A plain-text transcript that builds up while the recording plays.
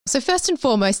So first and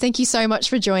foremost, thank you so much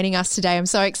for joining us today. I'm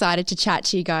so excited to chat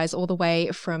to you guys all the way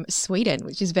from Sweden,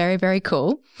 which is very, very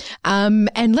cool.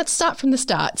 And let's start from the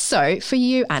start. So for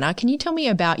you, Anna, can you tell me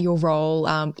about your role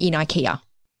in IKEA?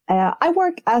 I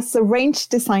work as a range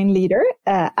design leader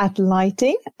at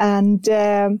Lighting, and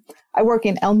I work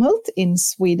in Älmhult in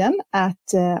Sweden at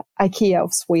IKEA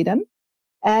of Sweden.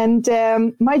 And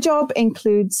my job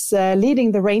includes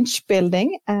leading the range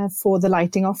building for the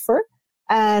lighting offer.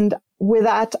 And with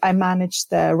that, I manage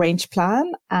the range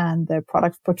plan and the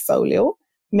product portfolio,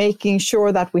 making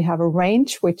sure that we have a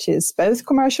range which is both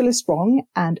commercially strong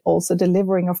and also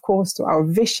delivering, of course, to our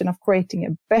vision of creating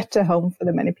a better home for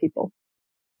the many people.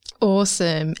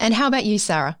 Awesome. And how about you,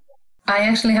 Sarah? I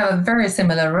actually have a very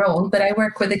similar role, but I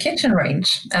work with the kitchen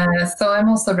range. So I'm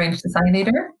also range design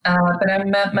leader, but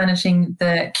I'm managing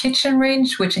the kitchen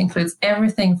range, which includes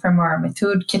everything from our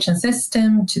Method kitchen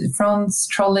system to the fronts,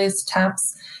 trolleys,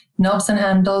 taps, knobs and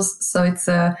handles. So it's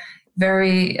a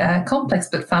very complex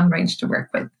but fun range to work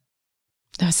with.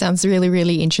 That sounds really,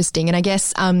 really interesting. And I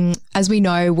guess, as we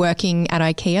know, working at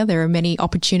IKEA, there are many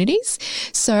opportunities.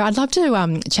 So I'd love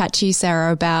to chat to you,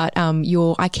 Sarah, about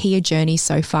your IKEA journey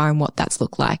so far and what that's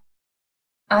looked like.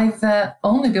 I've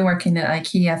only been working at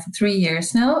IKEA for 3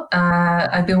 years now.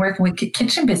 I've been working with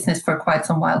kitchen business for quite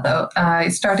some while, though. I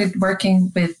started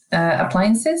working with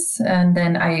appliances, and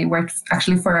then I worked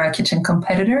actually for a kitchen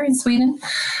competitor in Sweden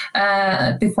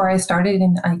before I started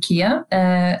in IKEA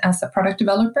as a product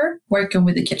developer, working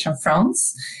with the kitchen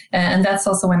fronts. And that's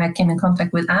also when I came in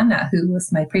contact with Anna, who was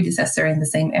my predecessor in the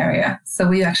same area. So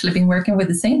we've actually been working with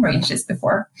the same ranges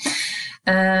before.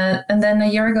 And then a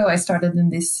year ago, I started in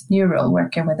this new role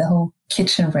working with the whole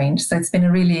kitchen range. So it's been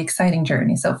a really exciting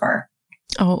journey so far.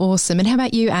 Oh, awesome. And how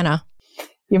about you, Anna?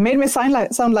 You made me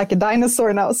sound like a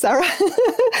dinosaur now, Sarah.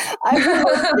 I've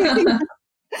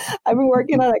been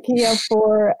working at IKEA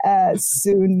for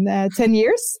soon 10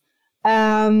 years.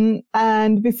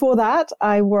 And before that,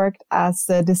 I worked as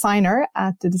a designer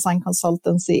at the design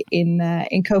consultancy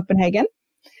in Copenhagen.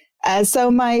 So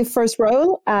my first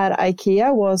role at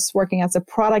IKEA was working as a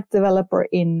product developer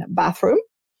in bathroom.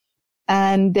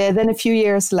 And then a few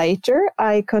years later,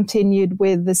 I continued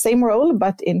with the same role,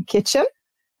 but in kitchen,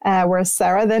 where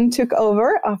Sarah then took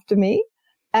over after me.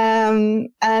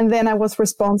 And then I was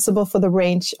responsible for the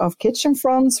range of kitchen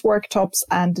fronts, worktops,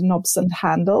 and knobs and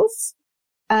handles.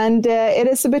 And it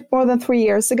is a bit more than 3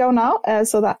 years ago now.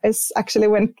 So that is actually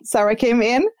when Sarah came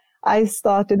in. I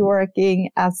started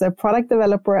working as a product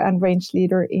developer and range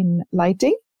leader in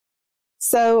lighting.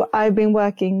 So I've been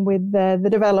working with the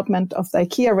development of the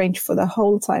IKEA range for the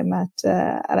whole time at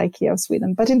IKEA of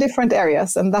Sweden, but in different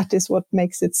areas. And that is what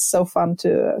makes it so fun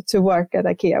to work at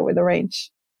IKEA with the range.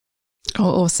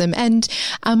 Oh, awesome. And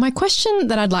my question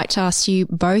that I'd like to ask you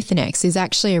both next is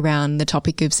actually around the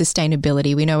topic of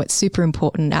sustainability. We know it's super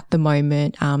important at the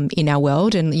moment in our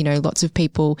world, and, you know, lots of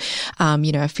people,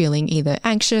 are feeling either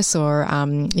anxious or,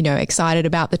 excited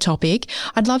about the topic.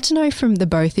 I'd love to know from the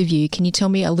both of you, can you tell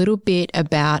me a little bit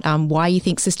about why you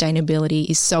think sustainability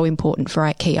is so important for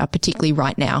IKEA, particularly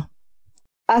right now?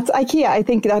 At IKEA, I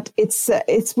think that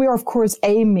we're of course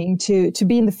aiming to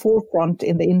be in the forefront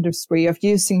in the industry of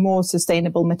using more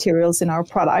sustainable materials in our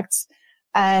products.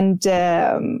 What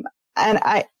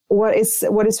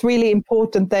is really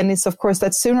important then is, of course,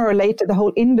 that sooner or later the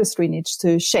whole industry needs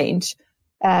to change.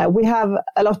 We have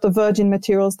a lot of virgin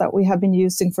materials that we have been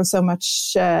using for so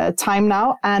much time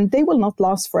now, and they will not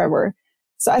last forever.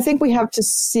 So I think we have to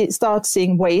start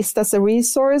seeing waste as a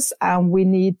resource, and we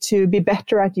need to be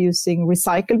better at using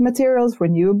recycled materials,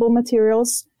 renewable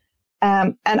materials.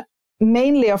 And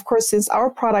mainly, of course, since our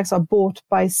products are bought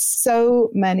by so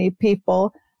many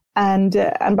people, and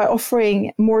by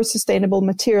offering more sustainable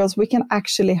materials, we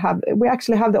actually have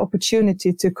the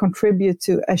opportunity to contribute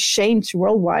to a change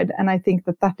worldwide. And I think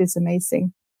that is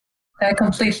amazing. I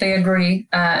completely agree.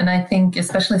 And I think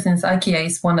especially since IKEA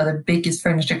is one of the biggest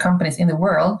furniture companies in the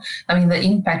world, I mean, the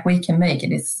impact we can make,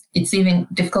 it's even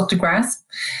difficult to grasp.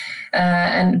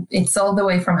 And it's all the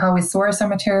way from how we source our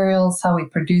materials, how we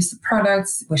produce the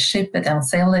products, we ship it and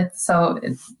sell it. So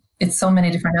it's so many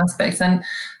different aspects. And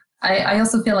I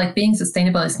also feel like being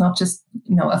sustainable is not just,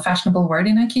 a fashionable word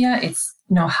in IKEA. It's,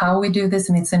 how we do this,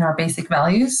 and it's in our basic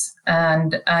values.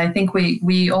 And I think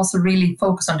we also really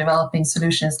focus on developing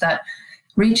solutions that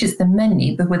reaches the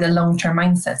many, but with a long-term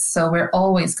mindset. So we're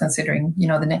always considering,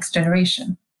 the next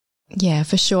generation. Yeah,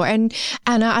 for sure. And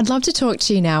Anna, I'd love to talk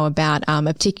to you now about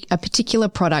a particular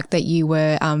product that you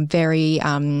were very,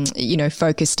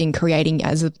 focused in creating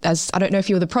as I don't know if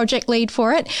you were the project lead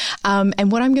for it.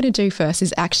 And what I'm going to do first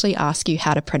is actually ask you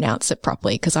how to pronounce it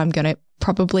properly, because I'm going to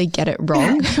probably get it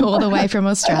wrong all the way from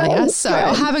Australia. So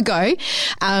I'll have a go.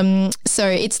 So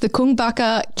it's the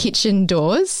Kungsbacka kitchen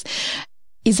doors.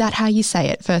 Is that how you say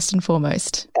it, first and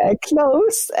foremost?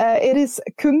 Close. It is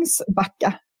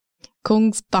Kungsbacka.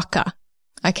 Kungsbacka.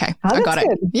 Okay, I got it.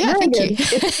 Good. Yeah, Very thank good. you.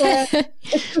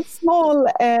 It's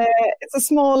a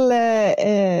small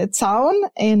town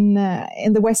in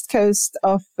the west coast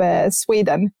of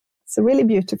Sweden. It's a really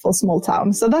beautiful small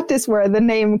town. So that is where the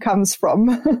name comes from.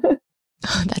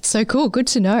 Oh, that's so cool. Good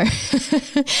to know.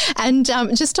 And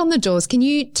just on the doors, can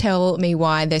you tell me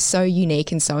why they're so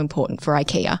unique and so important for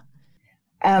IKEA?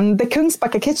 The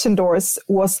Kungsbacka kitchen doors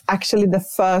was actually the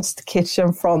first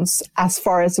kitchen fronts, as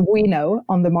far as we know,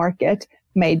 on the market,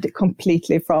 made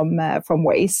completely from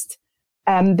waste.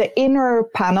 The inner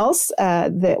panels,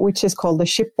 which is called the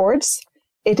chipboards,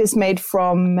 it is made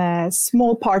from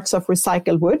small parts of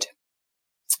recycled wood.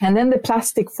 And then the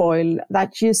plastic foil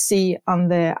that you see on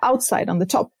the outside, on the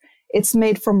top, it's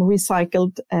made from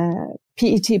recycled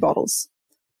PET bottles.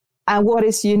 And what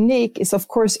is unique is, of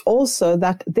course, also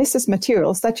that this is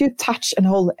materials that you touch and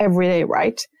hold every day,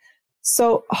 right?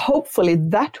 So hopefully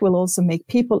that will also make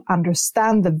people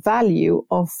understand the value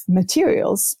of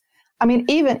materials. I mean,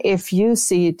 even if you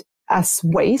see it as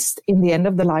waste in the end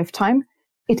of the lifetime,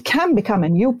 it can become a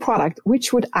new product,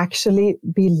 which would actually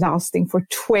be lasting for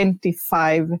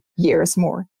 25 years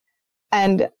more.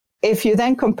 And if you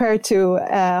then compare to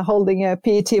holding a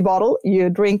PET bottle, you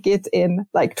drink it in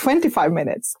like 25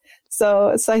 minutes.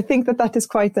 So I think that is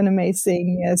quite an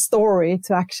amazing story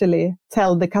to actually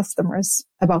tell the customers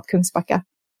about Kungsbacka.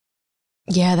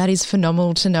 Yeah, that is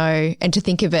phenomenal to know and to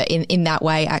think of it in that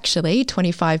way, actually,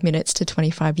 25 minutes to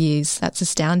 25 years. That's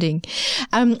astounding.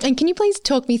 And can you please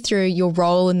talk me through your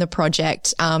role in the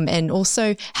project and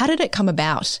also how did it come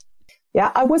about?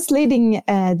 Yeah, I was leading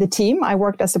the team. I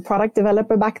worked as a product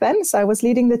developer back then. So I was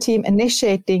leading the team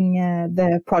initiating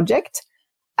the project.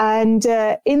 And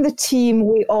in the team,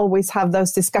 we always have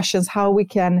those discussions, how we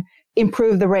can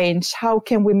improve the range, how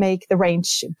can we make the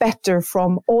range better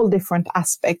from all different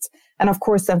aspects. And of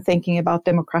course, I'm thinking about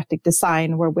democratic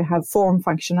design, where we have form,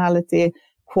 functionality,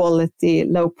 quality,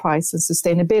 low price, and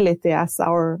sustainability as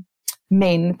our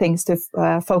main things to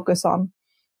focus on.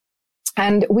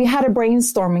 And we had a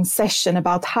brainstorming session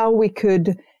about how we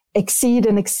could exceed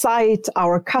and excite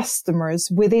our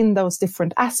customers within those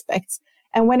different aspects.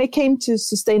 And when it came to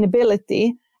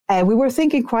sustainability, we were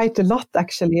thinking quite a lot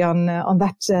actually on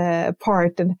that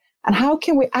part and how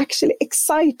can we actually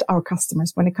excite our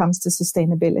customers when it comes to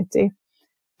sustainability.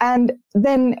 And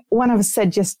then one of us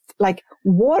said just like,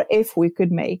 what if we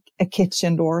could make a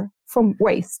kitchen door from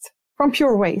waste, from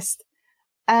pure waste?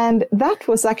 And that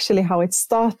was actually how it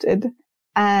started.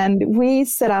 And we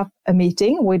set up a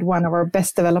meeting with one of our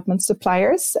best development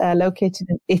suppliers located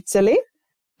in Italy.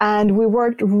 And we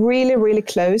worked really, really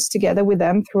close together with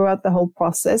them throughout the whole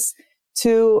process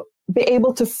to be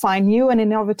able to find new and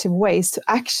innovative ways to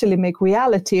actually make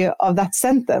reality of that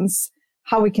sentence,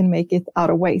 how we can make it out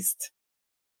of waste.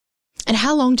 And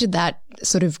how long did that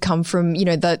sort of come from,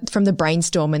 from the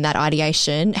brainstorm and that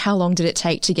ideation? How long did it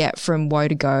take to get from woe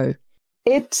to go?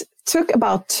 It took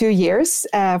about 2 years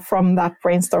from that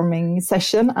brainstorming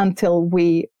session until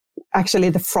the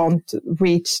front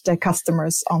reached the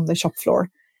customers on the shop floor.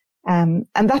 And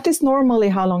that is normally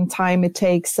how long time it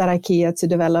takes at IKEA to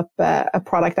develop a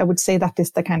product. I would say that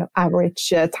is the kind of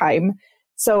average time.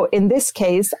 So in this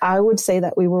case, I would say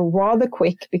that we were rather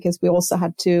quick because we also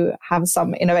had to have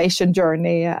some innovation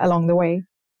journey along the way.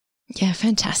 Yeah,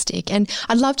 fantastic. And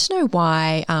I'd love to know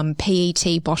why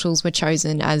PET bottles were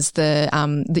chosen as the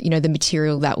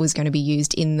material that was going to be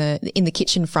used in the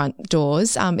kitchen front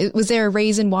doors. Was there a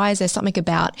reason why? Is there something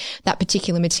about that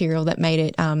particular material that made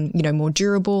it more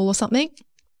durable or something?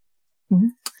 Mm-hmm.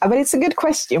 But it's a good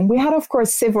question. We had, of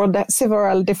course,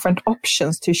 several different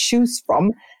options to choose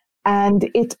from, and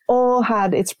it all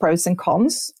had its pros and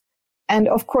cons. And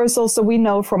of course, also we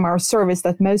know from our service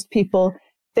that most people,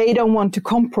 they don't want to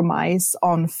compromise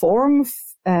on form,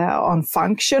 on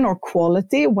function or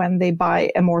quality when they buy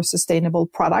a more sustainable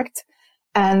product.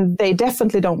 And they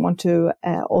definitely don't want to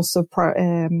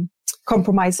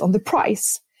compromise on the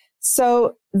price.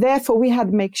 So therefore, we had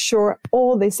to make sure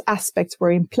all these aspects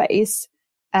were in place.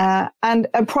 And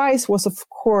a price was, of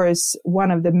course,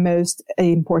 one of the most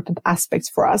important aspects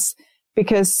for us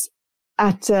because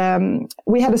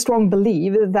we had a strong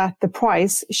belief that the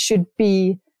price should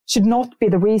not be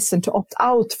the reason to opt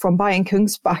out from buying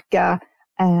Kungsbacka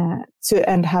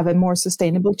and have a more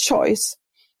sustainable choice.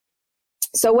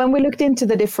 So when we looked into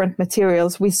the different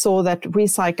materials, we saw that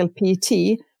recycled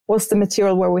PET was the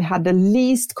material where we had the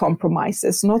least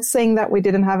compromises. Not saying that we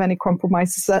didn't have any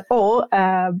compromises at all,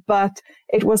 but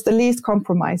it was the least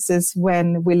compromises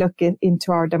when we look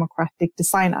into our democratic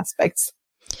design aspects.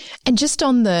 And just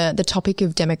on the topic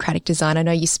of democratic design, I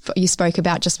know you spoke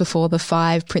about just before the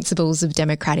 5 principles of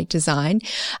democratic design.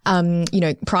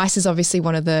 Price is obviously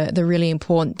one of the really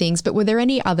important things, but were there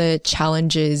any other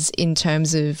challenges in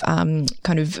terms of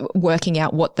kind of working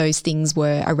out what those things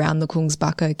were around the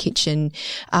Kungsbacka kitchen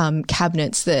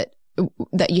cabinets that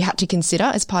you had to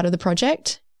consider as part of the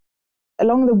project?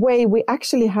 Along the way, we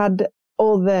actually had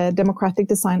all the democratic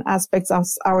design aspects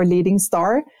as our leading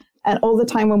star. And all the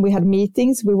time when we had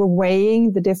meetings, we were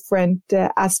weighing the different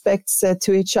aspects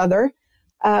to each other.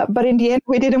 But in the end,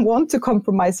 we didn't want to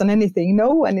compromise on anything. No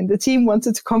one in the team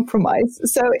wanted to compromise.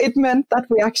 So it meant that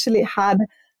we actually had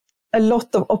a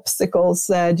lot of obstacles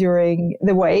during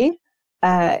the way.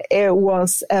 It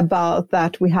was about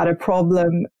that we had a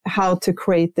problem how to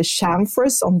create the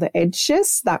chamfers on the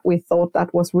edges, that we thought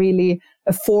that was really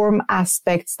a form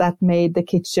aspects that made the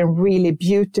kitchen really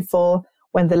beautiful.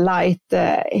 When the light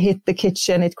hit the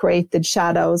kitchen, it created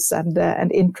shadows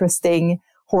and interesting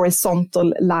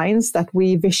horizontal lines that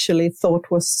we visually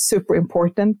thought was super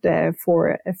important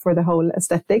for the whole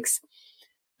aesthetics.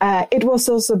 It was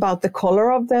also about the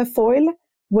color of the foil.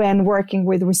 When working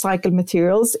with recycled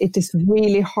materials, it is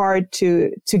really hard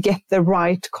to get the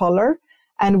right color.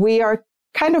 And we are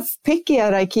kind of picky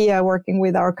at IKEA working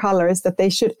with our colors, that they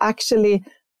should actually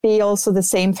be also the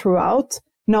same throughout.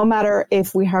 No matter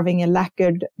if we're having a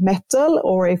lacquered metal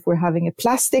or if we're having a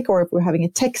plastic or if we're having a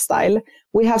textile,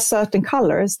 we have certain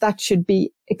colors that should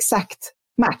be exact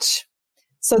match.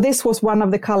 So this was one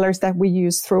of the colors that we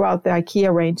used throughout the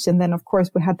IKEA range. And then, of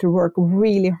course, we had to work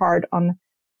really hard on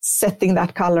setting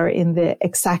that color in the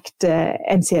exact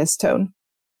NCS tone.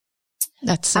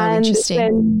 That's so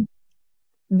interesting.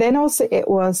 Then also it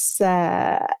was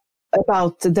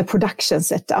about the production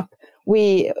setup.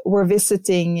 We were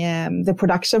visiting the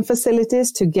production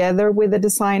facilities together with the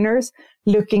designers,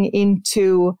 looking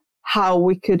into how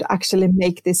we could actually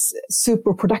make this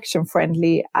super production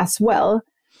friendly as well.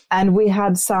 And we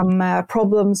had some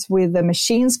problems with the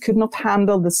machines, could not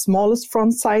handle the smallest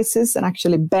front sizes and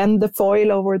actually bend the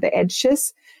foil over the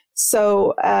edges.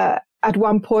 So at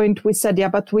one point we said, yeah,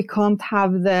 but we can't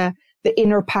have the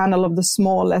inner panel of the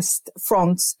smallest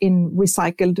fronts in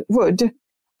recycled wood.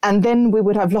 And then we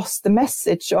would have lost the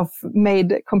message of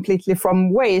made completely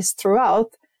from waste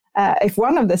throughout if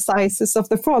one of the sizes of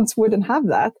the fronts wouldn't have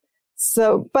that.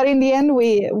 So, but in the end,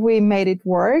 we made it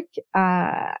work.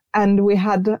 And we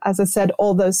had, as I said,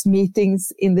 all those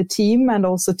meetings in the team and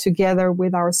also together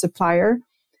with our supplier,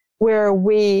 where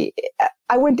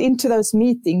I went into those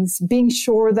meetings being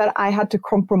sure that I had to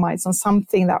compromise on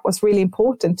something that was really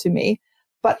important to me.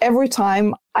 But every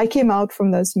time I came out from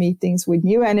those meetings with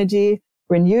new energy,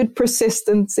 renewed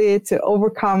persistency to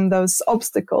overcome those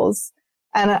obstacles.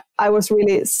 And I was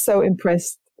really so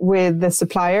impressed with the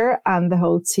supplier and the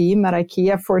whole team at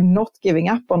IKEA for not giving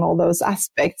up on all those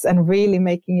aspects and really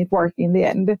making it work in the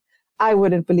end. I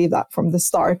wouldn't believe that from the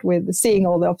start with seeing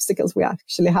all the obstacles we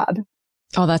actually had.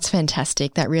 Oh, that's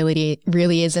fantastic. That really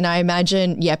is. And I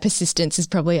imagine, persistence is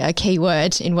probably a key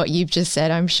word in what you've just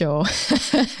said, I'm sure.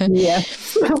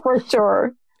 Yes, for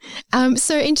sure.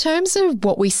 So in terms of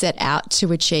what we set out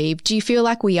to achieve, do you feel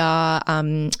like we are,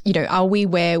 are we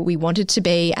where we wanted to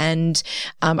be? And,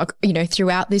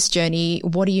 throughout this journey,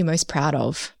 what are you most proud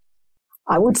of?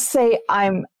 I would say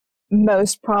I'm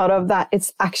most proud of that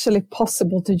it's actually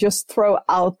possible to just throw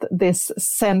out this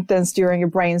sentence during a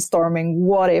brainstorming.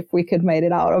 What if we could make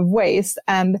it out of waste?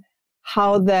 And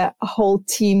how the whole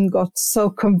team got so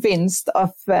convinced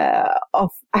of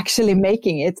actually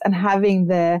making it and having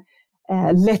the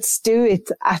let's do it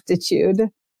attitude.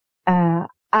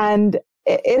 And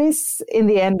it is in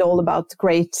the end all about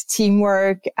great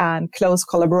teamwork and close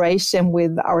collaboration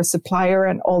with our supplier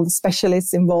and all the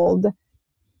specialists involved.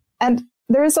 And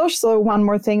there is also one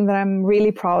more thing that I'm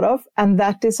really proud of, and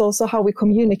that is also how we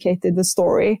communicated the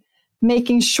story,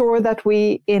 making sure that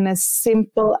we, in a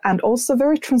simple and also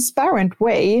very transparent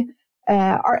way,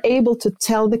 are able to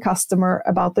tell the customer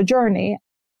about the journey.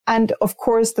 And of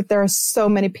course, that there are so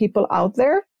many people out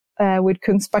there with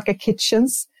Kungsbacka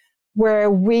kitchens,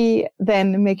 where we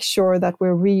then make sure that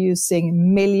we're reusing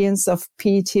millions of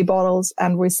PET bottles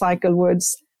and recycled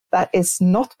woods that is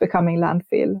not becoming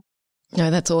landfill. No,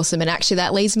 that's awesome. And actually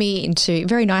that leads me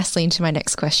very nicely into my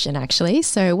next question, actually.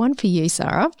 So one for you,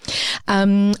 Sarah.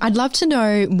 I'd love to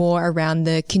know more around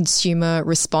the consumer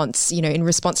response, in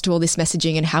response to all this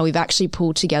messaging and how we've actually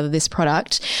pulled together this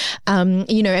product,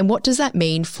 and what does that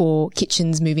mean for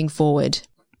kitchens moving forward?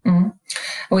 Mm.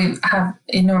 We have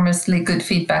enormously good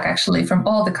feedback actually from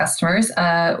all the customers.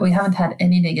 We haven't had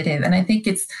any negative. And I think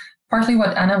it's partly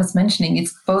what Anna was mentioning.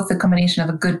 It's both the combination of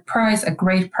a good price, a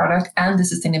great product, and the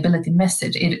sustainability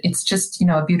message. It's just,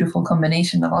 a beautiful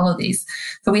combination of all of these.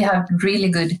 So we have really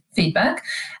good feedback.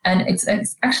 And it's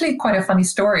actually quite a funny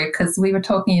story, because we were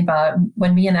talking about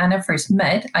when me and Anna first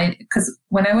met, because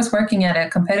when I was working at a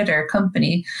competitor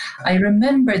company, I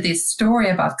remember this story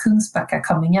about Kungsbacka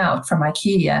coming out from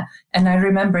IKEA. And I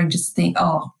remember just thinking,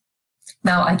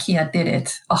 now IKEA did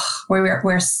it.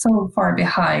 We're so far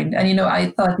behind. And,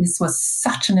 I thought this was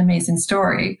such an amazing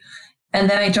story. And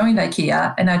then I joined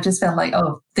IKEA and I just felt like,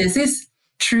 this is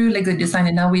truly good design.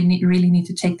 And now we really need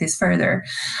to take this further.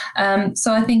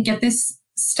 So I think at this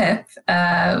step,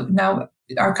 now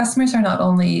our customers are not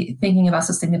only thinking about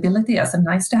sustainability as a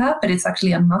nice to have, but it's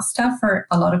actually a must have for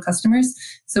a lot of customers.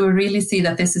 So we really see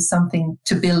that this is something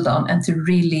to build on and to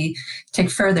really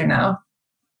take further now.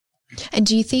 And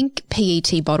do you think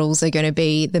PET bottles are going to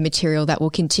be the material that we'll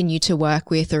continue to work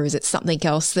with, or is it something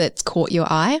else that's caught your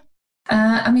eye?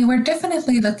 We're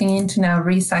definitely looking into now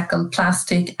recycled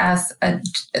plastic as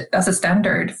a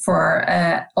standard for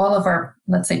all of our,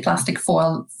 let's say, plastic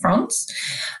foil fronts.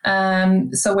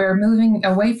 So we're moving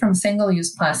away from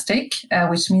single-use plastic,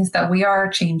 which means that we are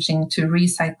changing to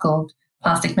recycled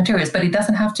plastic materials, but it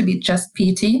doesn't have to be just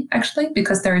PET actually,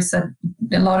 because there is a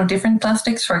lot of different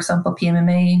plastics, for example,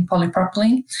 PMMA,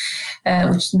 polypropylene,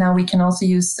 which now we can also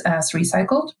use as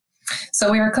recycled.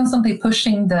 So we are constantly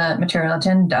pushing the material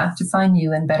agenda to find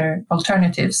new and better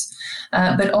alternatives,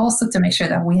 but also to make sure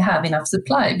that we have enough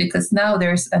supply, because now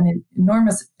there's an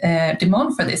enormous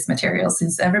demand for this material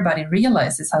since everybody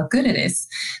realizes how good it is.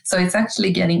 So it's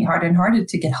actually getting harder and harder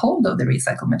to get hold of the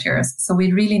recycled materials. So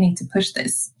we really need to push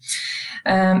this.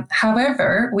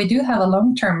 However, we do have a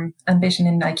long-term ambition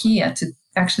in IKEA to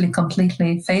actually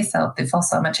completely phase out the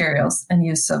fossil materials and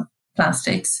use of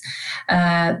plastics,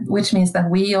 which means that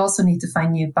we also need to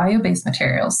find new bio-based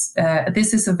materials.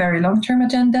 This is a very long-term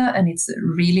agenda and it's a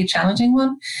really challenging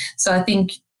one. So I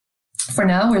think for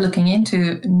now, we're looking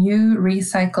into new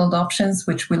recycled options,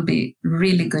 which will be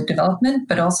really good development,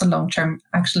 but also long-term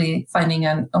actually finding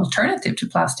an alternative to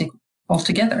plastic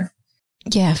altogether.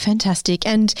 Yeah, fantastic.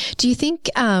 And do you think,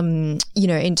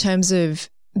 in terms of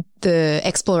the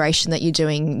exploration that you're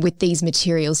doing with these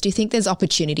materials, do you think there's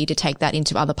opportunity to take that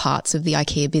into other parts of the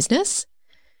IKEA business?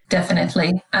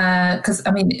 Definitely. Because,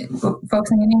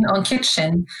 focusing in on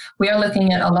kitchen, we are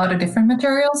looking at a lot of different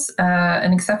materials.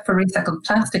 And except for recycled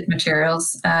plastic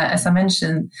materials, as I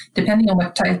mentioned, depending on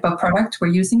what type of product we're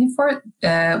using it for,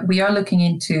 we are looking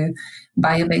into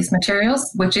bio-based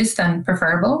materials, which is then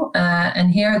preferable.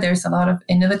 And here there's a lot of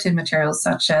innovative materials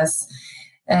such as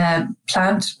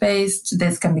plant-based.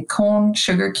 This can be corn,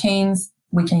 sugar canes.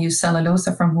 We can use cellulose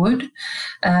from wood,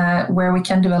 where we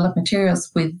can develop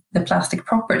materials with the plastic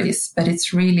properties, but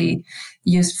it's really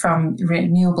used from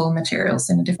renewable materials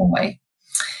in a different way.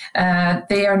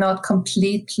 They are not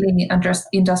completely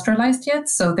industrialized yet,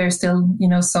 so there's still,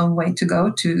 some way to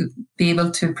go to be able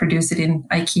to produce it in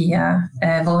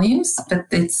IKEA volumes, but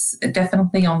it's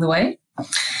definitely on the way.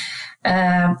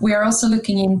 We are also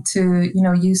looking into,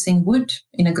 using wood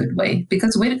in a good way,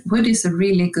 because wood is a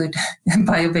really good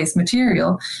bio-based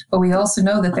material, but we also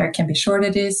know that there can be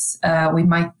shortages. We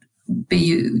might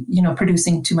be,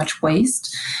 producing too much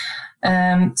waste.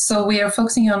 So we are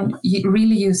focusing on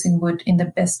really using wood in the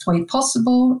best way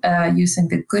possible, using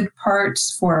the good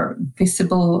parts for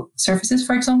visible surfaces,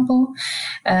 for example.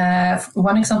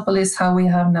 One example is how we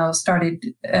have now started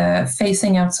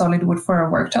phasing out solid wood for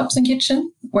our worktops and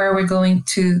kitchen, where we're going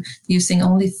to using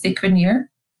only thick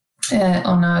veneer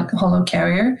on a hollow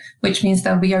carrier, which means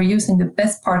that we are using the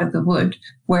best part of the wood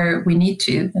where we need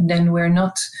to, and then we're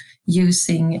not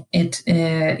using it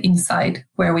inside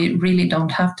where we really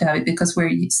don't have to have it, because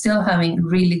we're still having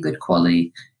really good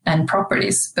quality and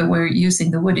properties, but we're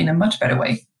using the wood in a much better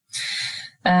way.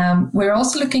 We're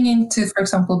also looking into, for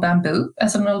example, bamboo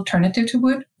as an alternative to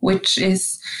wood, which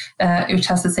has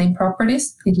the same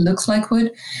properties. It looks like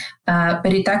wood,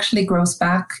 but it actually grows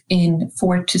back in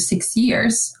 4 to 6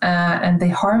 years. And they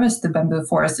harvest the bamboo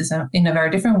forests in a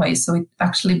very different way. So it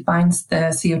actually binds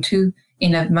the CO2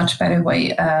 in a much better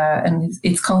way, and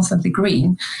it's constantly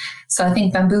green. So I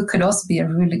think bamboo could also be a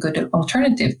really good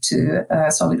alternative to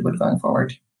solid wood going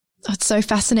forward. Oh, it's so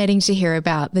fascinating to hear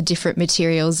about the different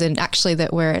materials, and actually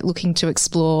that we're looking to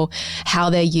explore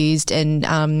how they're used, and,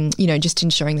 just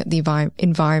ensuring that the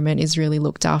environment is really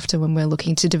looked after when we're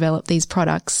looking to develop these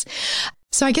products.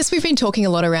 So I guess we've been talking a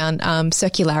lot around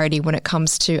circularity when it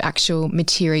comes to actual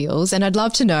materials. And I'd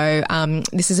love to know,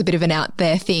 this is a bit of an out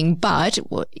there thing, but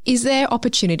is there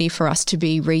opportunity for us to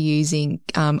be reusing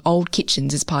old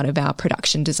kitchens as part of our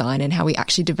production design and how we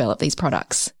actually develop these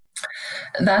products?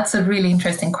 That's a really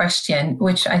interesting question,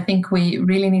 which I think we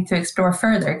really need to explore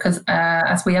further because,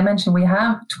 as we have mentioned, we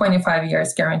have 25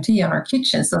 years guarantee on our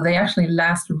kitchens, so they actually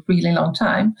last a really long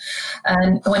time.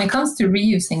 And when it comes to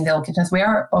reusing the old kitchens, we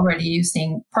are already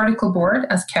using particle board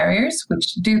as carriers,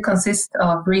 which do consist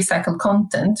of recycled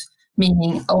content,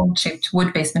 meaning old chipped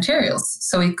wood-based materials.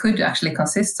 So it could actually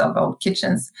consist of old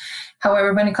kitchens.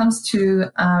 However, when it comes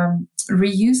to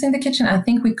reusing the kitchen, I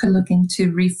think we could look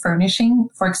into refurnishing,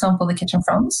 for example, the kitchen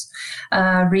fronts.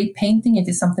 Repainting it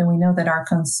is something we know that our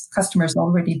customers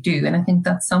already do. And I think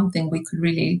that's something we could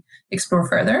really explore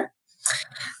further.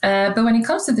 But when it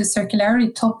comes to the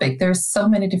circularity topic, there's so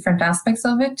many different aspects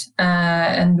of it,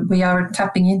 and we are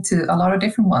tapping into a lot of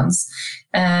different ones.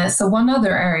 So one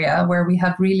other area where we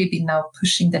have really been now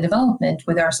pushing the development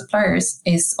with our suppliers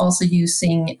is also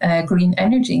using green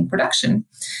energy in production.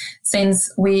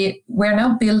 Since we're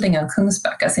now building on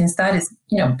Kungsbacka, since that is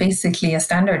basically a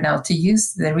standard now to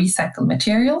use the recycled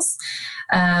materials,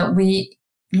 we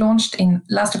launched in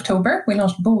last October, we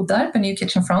launched Bodarp, a new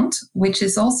kitchen front, which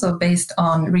is also based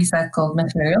on recycled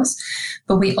materials.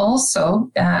 But we also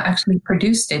actually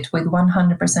produced it with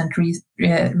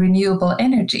 100% renewable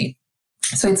energy.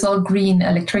 So it's all green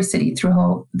electricity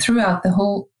throughout the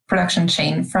whole production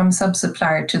chain from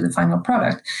sub-supplier to the final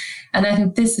product. And I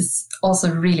think this is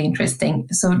also really interesting.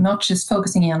 So not just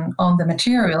focusing on the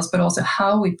materials, but also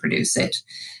how we produce it.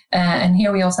 And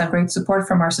here we also have great support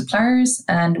from our suppliers,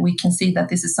 and we can see that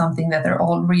this is something that they're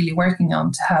all really working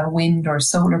on to have wind or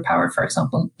solar power, for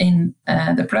example, in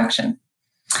the production.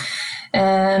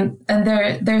 And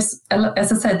there's,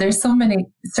 as I said, there's so many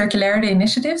circularity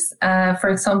initiatives. For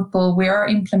example, we are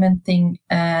implementing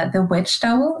the wedge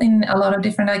dowel in a lot of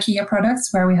different IKEA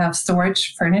products where we have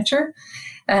storage furniture.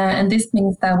 And this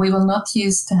means that we will not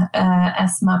use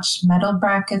as much metal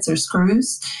brackets or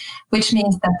screws, which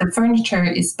means that the furniture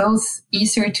is both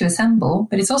easier to assemble,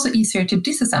 but it's also easier to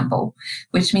disassemble,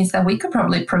 which means that we could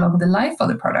probably prolong the life of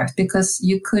the product because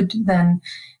you could then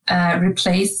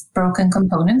replace broken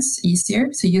components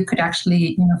easier. So you could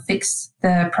actually fix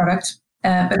the product.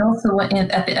 But also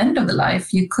at the end of the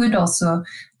life, you could also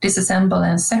disassemble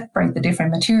and separate the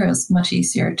different materials much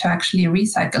easier to actually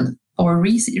recycle or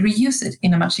reuse it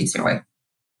in a much easier way.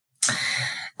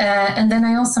 And then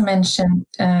I also mentioned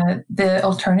the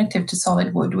alternative to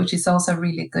solid wood, which is also a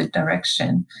really good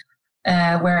direction,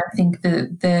 where I think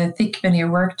the thick veneer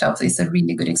worktops is a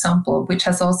really good example, which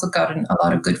has also gotten a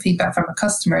lot of good feedback from our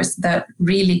customers that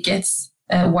really gets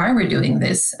why we're doing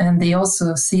this. And they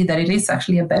also see that it is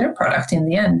actually a better product in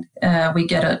the end. We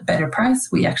get a better price,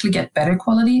 we actually get better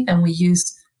quality, and we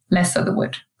use less of the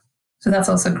wood. So that's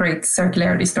also a great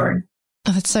circularity story.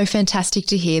 Oh, that's so fantastic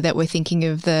to hear that we're thinking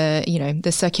of the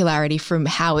circularity from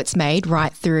how it's made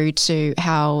right through to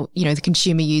how, the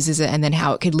consumer uses it and then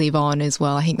how it could live on as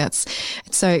well. I think that's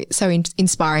so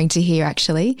inspiring to hear,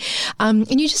 actually.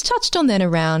 And you just touched on then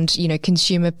around,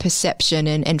 consumer perception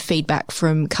and feedback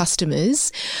from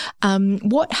customers.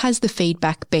 What has the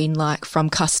feedback been like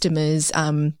from customers?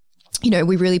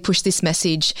 We really push this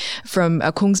message from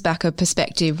a Kungsbacka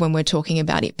perspective when we're talking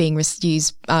about it being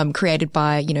created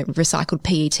by, recycled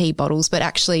PET bottles. But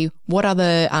actually, what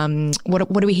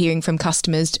are we hearing from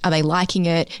customers? Are they liking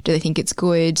it? Do they think it's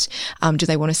good? Do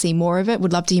they want to see more of it?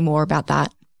 Would love to hear more about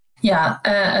that. Yeah,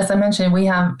 as I mentioned, we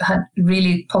have had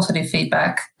really positive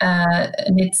feedback.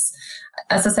 And it's,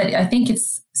 as I said, I think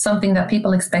it's something that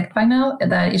people expect by now,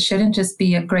 that it shouldn't just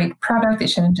be a great product, it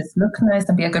shouldn't just look nice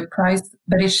and be a good price,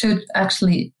 but it should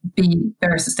actually be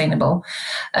very sustainable.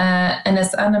 And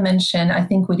as Anna mentioned, I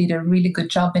think we did a really good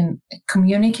job in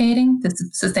communicating the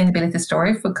sustainability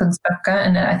story for Kungsbacka,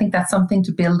 and I think that's something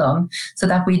to build on so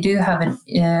that we do have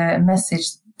a message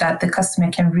that the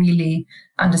customer can really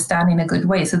understand in a good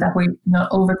way so that we're not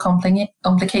overcomplicating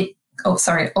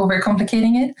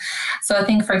it. So I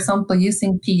think, for example,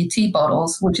 using PET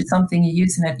bottles, which is something you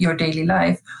use in your daily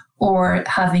life, or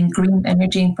having green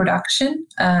energy in production,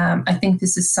 I think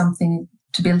this is something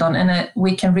to build on. And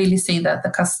we can really see that the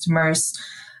customers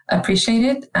appreciate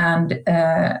it and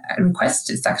request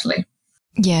it, actually.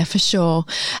 Yeah, for sure.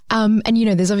 And,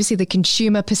 there's obviously the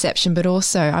consumer perception, but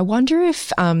also I wonder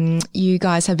if you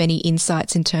guys have any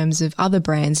insights in terms of other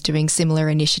brands doing similar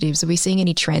initiatives. Are we seeing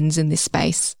any trends in this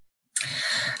space?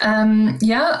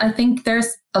 Yeah, I think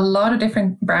there's a lot of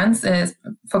different brands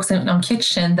focusing on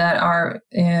kitchen that are,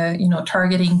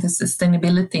 targeting the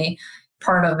sustainability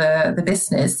part of the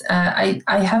business. I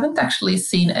haven't actually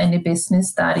seen any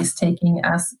business that is taking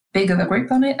as big of a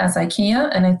grip on it as IKEA.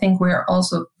 And I think we're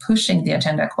also pushing the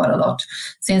agenda quite a lot,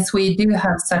 since we do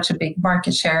have such a big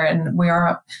market share, and we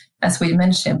are, as we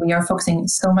mentioned, we are focusing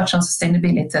so much on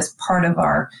sustainability as part of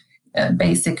our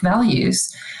basic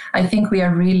values. I think we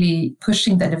are really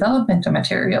pushing the development of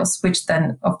materials, which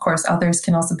then, of course, others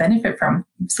can also benefit from,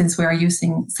 since we are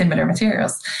using similar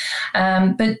materials.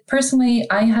 But personally,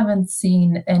 I haven't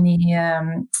seen any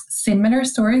similar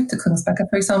story to Kungsbacka,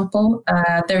 for example.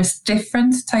 There's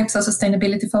different types of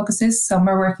sustainability focuses. Some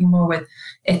are working more with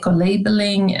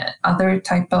eco-labeling, other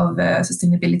type of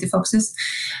sustainability focuses.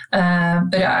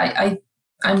 But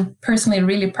I'm personally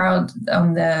really proud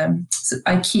on the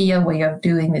IKEA way of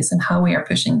doing this and how we are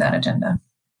pushing that agenda.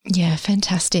 Yeah,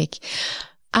 fantastic.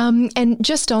 And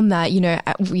just on that,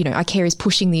 IKEA is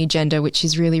pushing the agenda, which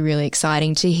is really, really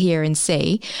exciting to hear and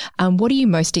see. What are you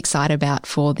most excited about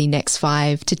for the next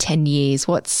 5 to 10 years?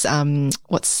 What's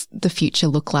the future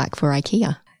look like for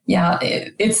IKEA? Yeah,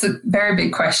 it's a very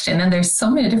big question, and there's so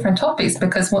many different topics,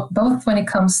 because both when it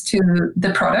comes to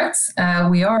the products,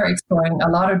 we are exploring a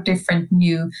lot of different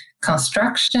new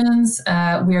constructions.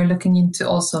 We are looking into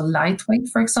also lightweight,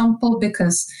 for example,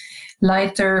 because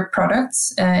lighter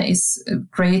products is a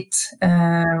great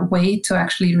way to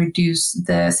actually reduce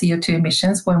the CO2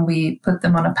 emissions when we put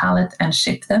them on a pallet and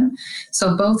ship them.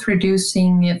 So both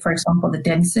reducing, for example, the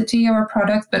density of our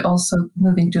product, but also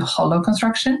moving to hollow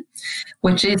construction,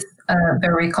 which is a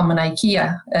very common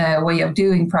IKEA way of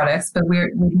doing products, but we're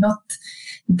not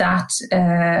that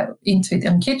into it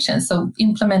in kitchen. So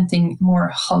implementing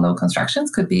more hollow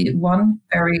constructions could be one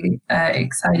very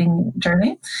exciting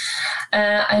journey.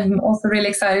 I'm also really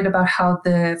excited about how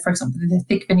for example, the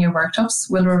thick veneer worktops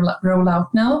will roll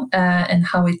out now, and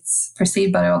how it's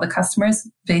perceived by all the customers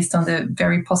based on the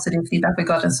very positive feedback we've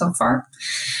gotten so far.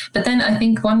 But then I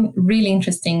think one really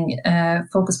interesting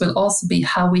focus will also be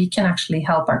how we can actually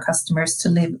help our customers to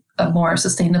live a more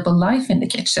sustainable life in the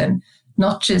kitchen.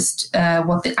 Not just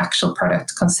what the actual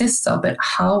product consists of, but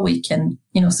how we can,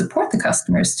 support the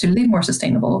customers to live more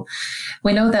sustainable.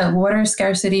 We know that water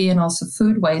scarcity and also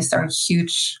food waste are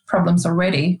huge problems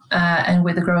already. And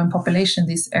with the growing population,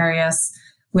 these areas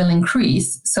will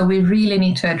increase. So we really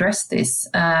need to address this,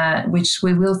 which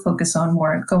we will focus on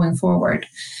more going forward,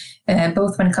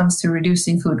 both when it comes to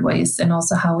reducing food waste and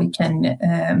also how we can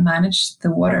manage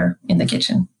the water in the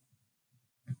kitchen.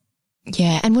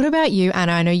 Yeah. And what about you,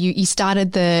 Anna? I know you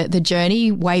started the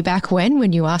journey way back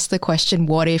when you asked the question,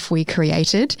 what if we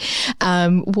created?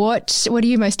 What are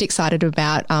you most excited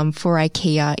about for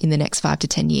IKEA in the next 5 to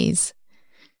 10 years?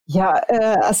 Yeah,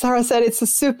 as Sarah said, it's a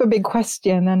super big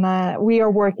question, and we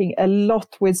are working a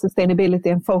lot with sustainability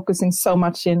and focusing so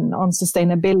much on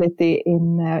sustainability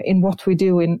in what we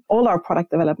do in all our product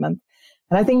development.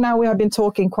 And I think now we have been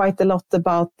talking quite a lot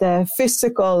about the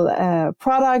physical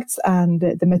products and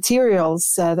the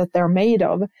materials that they're made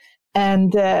of.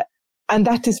 And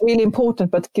that is really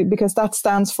important, but because that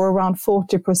stands for around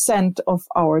 40% of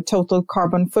our total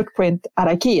carbon footprint at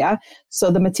IKEA.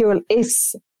 So the material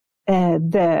is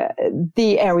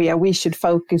the area we should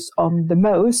focus on the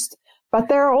most. But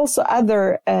there are also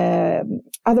other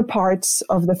parts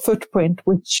of the footprint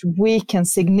which we can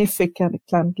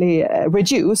significantly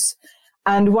reduce.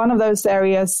 And one of those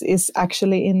areas is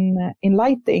actually in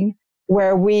lighting,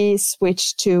 where we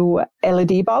switched to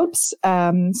LED bulbs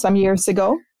some years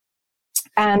ago.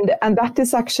 And that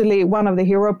is actually one of the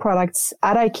hero products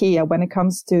at IKEA when it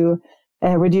comes to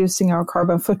reducing our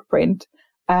carbon footprint,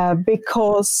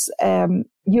 because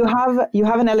you have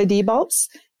an LED bulbs.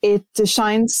 It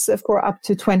shines for up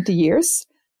to 20 years,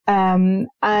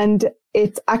 and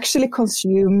it actually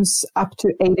consumes up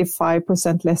to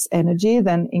 85% less energy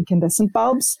than incandescent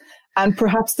bulbs. And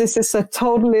perhaps this is a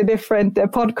totally different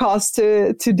podcast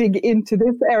to dig into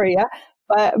this area,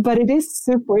 but it is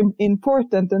super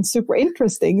important and super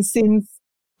interesting, since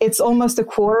it's almost a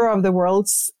quarter of the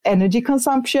world's energy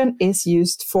consumption is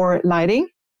used for lighting.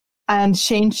 And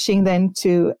changing then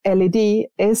to LED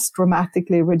is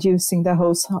dramatically reducing the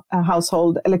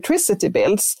household electricity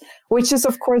bills, which is,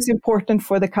 of course, important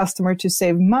for the customer to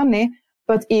save money,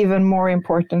 but even more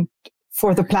important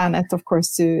for the planet, of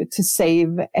course, to save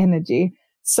energy.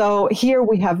 So here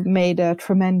we have made a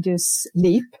tremendous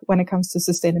leap when it comes to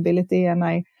sustainability. And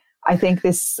I think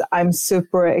I'm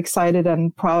super excited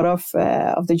and proud of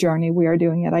the journey we are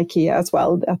doing at IKEA as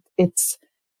well. That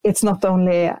it's not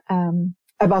only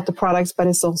about the products, but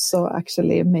it's also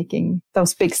actually making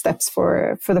those big steps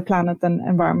for the planet and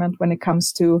environment when it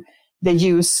comes to the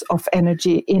use of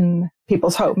energy in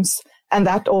people's homes. And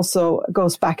that also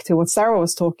goes back to what Sarah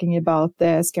was talking about,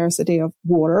 the scarcity of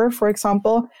water, for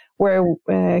example, where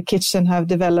Kitchen have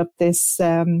developed this.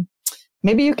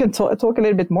 Maybe you can talk a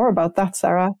little bit more about that,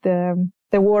 Sarah, the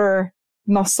water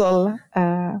nozzle.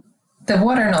 The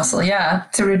water nozzle, yeah,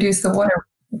 to reduce the water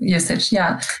usage,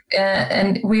 yeah.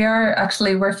 And we are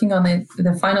actually working on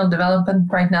the final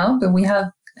development right now, but we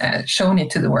have shown it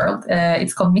to the world.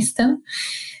 It's called Misten.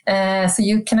 So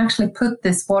you can actually put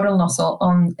this water nozzle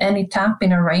on any tap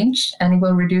in a range and it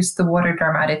will reduce the water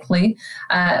dramatically.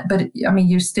 But I mean,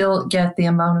 you still get the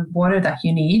amount of water that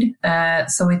you need.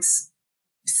 So it's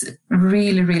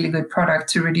really, really good product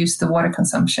to reduce the water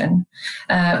consumption.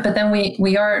 But then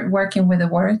we are working with a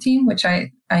water team, which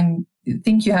I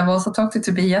think you have also talked to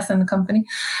Tobias and the company.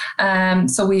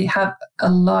 So we have a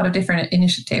lot of different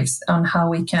initiatives on how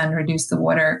we can reduce the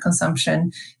water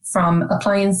consumption, from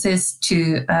appliances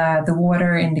to the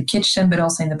water in the kitchen, but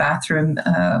also in the bathroom,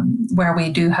 where we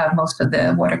do have most of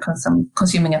the water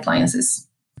consuming appliances.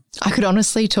 I could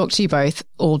honestly talk to you both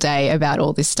all day about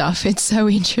all this stuff. It's so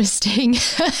interesting.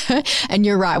 And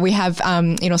you're right. We have,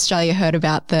 in Australia, heard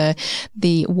about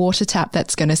the water tap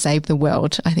that's going to save the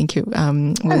world. I think it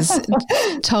was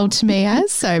told to me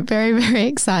as. So very, very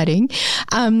exciting.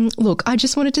 Look, I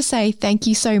just wanted to say thank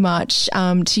you so much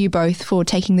to you both for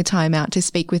taking the time out to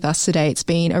speak with us today. It's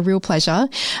been a real pleasure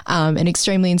and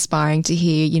extremely inspiring to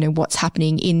hear, you know, what's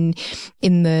happening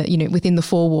in the, you know, within the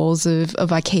four walls of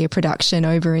IKEA production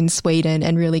over in Sweden,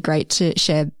 and really great to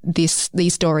share these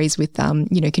stories with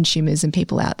you know, consumers and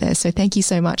people out there. So thank you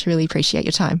so much. Really appreciate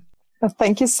your time.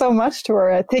 Thank you so much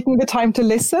for taking the time to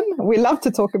listen. We love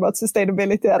to talk about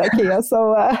sustainability at IKEA.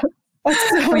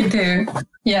 So we do.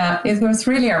 Yeah, it was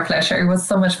really our pleasure. It was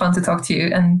so much fun to talk to you,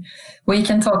 and we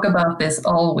can talk about this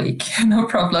all week. No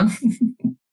problem.